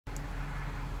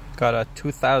Got a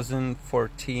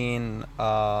 2014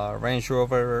 Range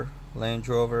Rover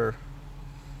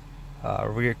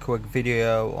rear quick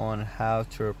video on how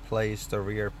to replace the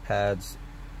rear pads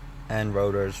and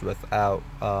rotors without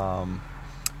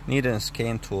needing a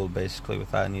scan tool, basically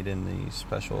without needing the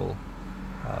special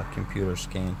computer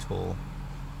scan tool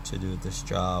to do this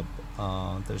job.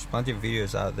 There's plenty of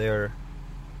videos out there,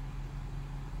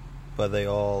 but they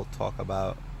all talk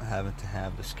about having to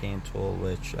have the scan tool,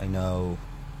 which I know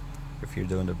if you're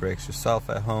doing the brakes yourself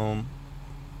at home,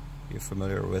 you're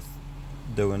familiar with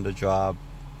doing the job,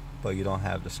 but you don't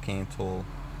have the scan tool,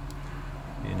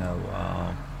 you know,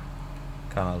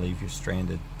 kind of leave you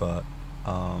stranded. But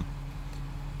I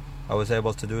was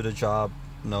able to do the job,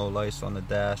 no lights on the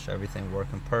dash, everything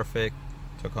working perfect.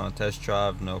 Took on a test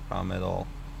drive, no problem at all.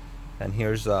 And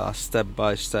here's a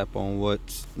step-by-step on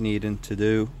what's needing to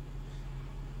do.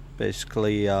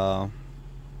 Basically,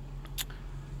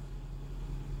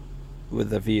 with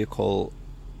the vehicle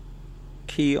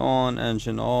key on,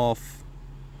 engine off,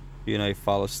 you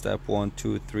follow step 1,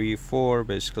 2, 3, 4.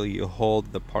 Basically, you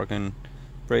hold the parking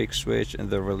brake switch in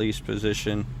the release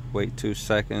position, wait 2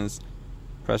 seconds,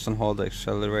 press and hold the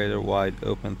accelerator wide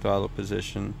open throttle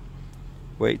position,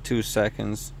 wait 2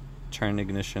 seconds, turn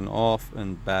ignition off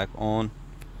and back on,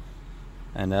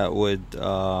 and that would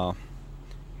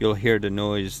you'll hear the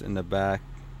noise in the back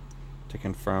to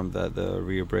confirm that the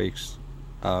rear brakes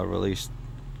released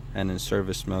and in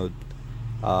service mode.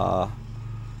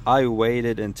 I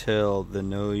waited until the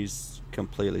noise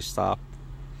completely stopped,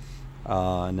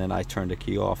 and then I turned the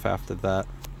key off after that.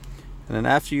 And then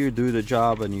after you do the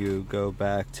job and you go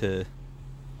back to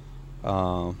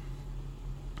putting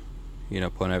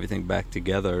everything back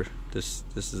together, this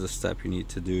is a step you need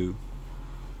to do.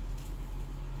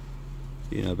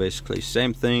 Basically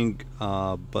same thing,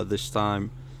 but this time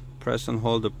press and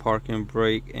hold the parking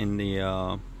brake in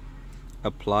the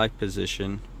apply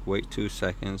position, wait 2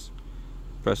 seconds,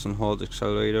 press and hold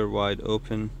accelerator wide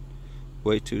open,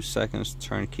 wait 2 seconds,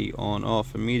 turn key on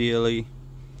off immediately,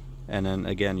 and then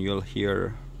again you'll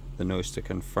hear the noise to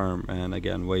confirm, and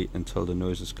again wait until the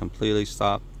noise is completely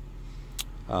stopped,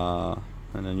 and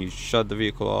then you shut the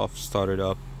vehicle off, start it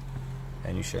up,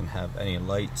 and you shouldn't have any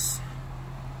lights.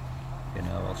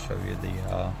 I'll show you the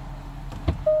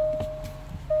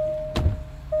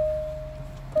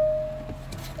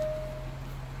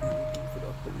put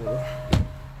up the door.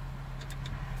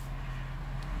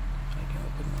 I can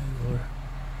open my door.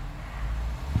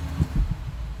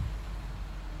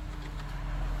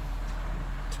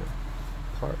 To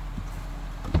park.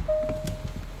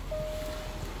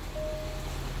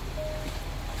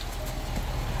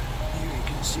 Here you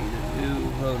can see the new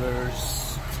rotors,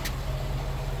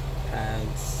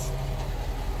 pads.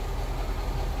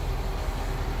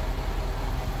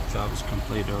 Job is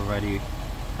completed already.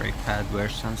 Brake pad wear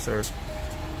sensor.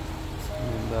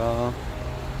 And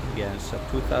again, it's a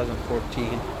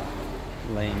 2014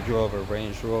 Range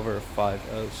Rover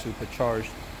 5.0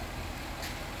 supercharged.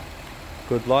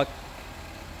 Good luck.